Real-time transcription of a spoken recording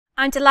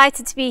I'm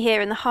delighted to be here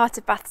in the heart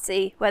of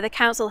Battersea, where the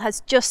council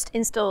has just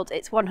installed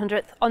its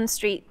 100th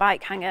on-street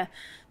bike hangar,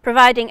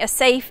 providing a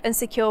safe and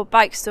secure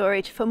bike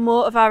storage for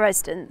more of our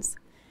residents.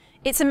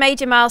 It's a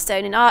major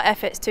milestone in our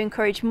efforts to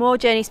encourage more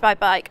journeys by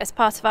bike as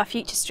part of our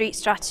Future Street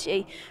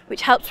strategy,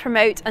 which helps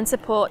promote and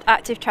support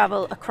active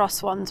travel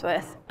across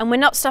Wandsworth. And we're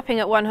not stopping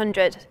at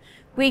 100.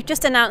 We've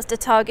just announced a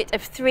target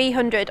of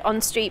 300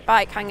 on-street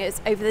bike hangars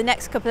over the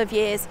next couple of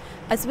years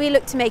as we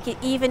look to make it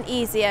even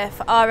easier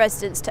for our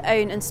residents to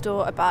own and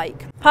store a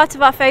bike. Part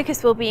of our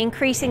focus will be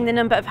increasing the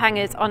number of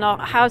hangars on our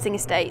housing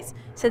estates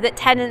so that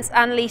tenants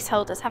and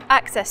leaseholders have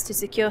access to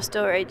secure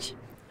storage.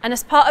 And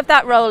as part of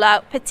that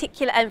rollout,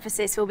 particular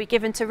emphasis will be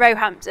given to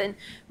Roehampton,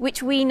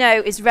 which we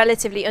know is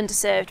relatively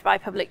underserved by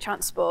public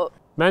transport.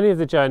 Many of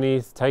the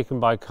journeys taken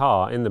by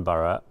car in the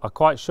borough are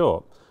quite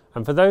short,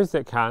 and for those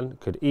that can,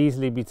 could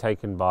easily be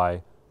taken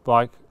by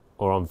bike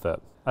or on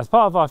foot. As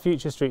part of our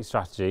Future Street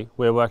strategy,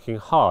 we're working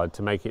hard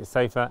to make it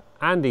safer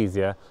and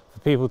easier for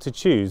people to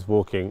choose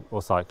walking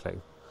or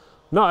cycling.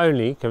 Not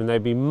only can they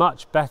be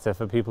much better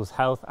for people's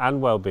health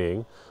and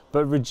well-being,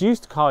 but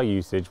reduced car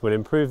usage will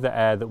improve the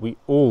air that we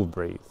all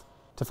breathe.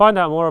 To find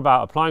out more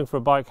about applying for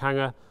a bike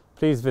hanger,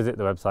 please visit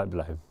the website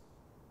below.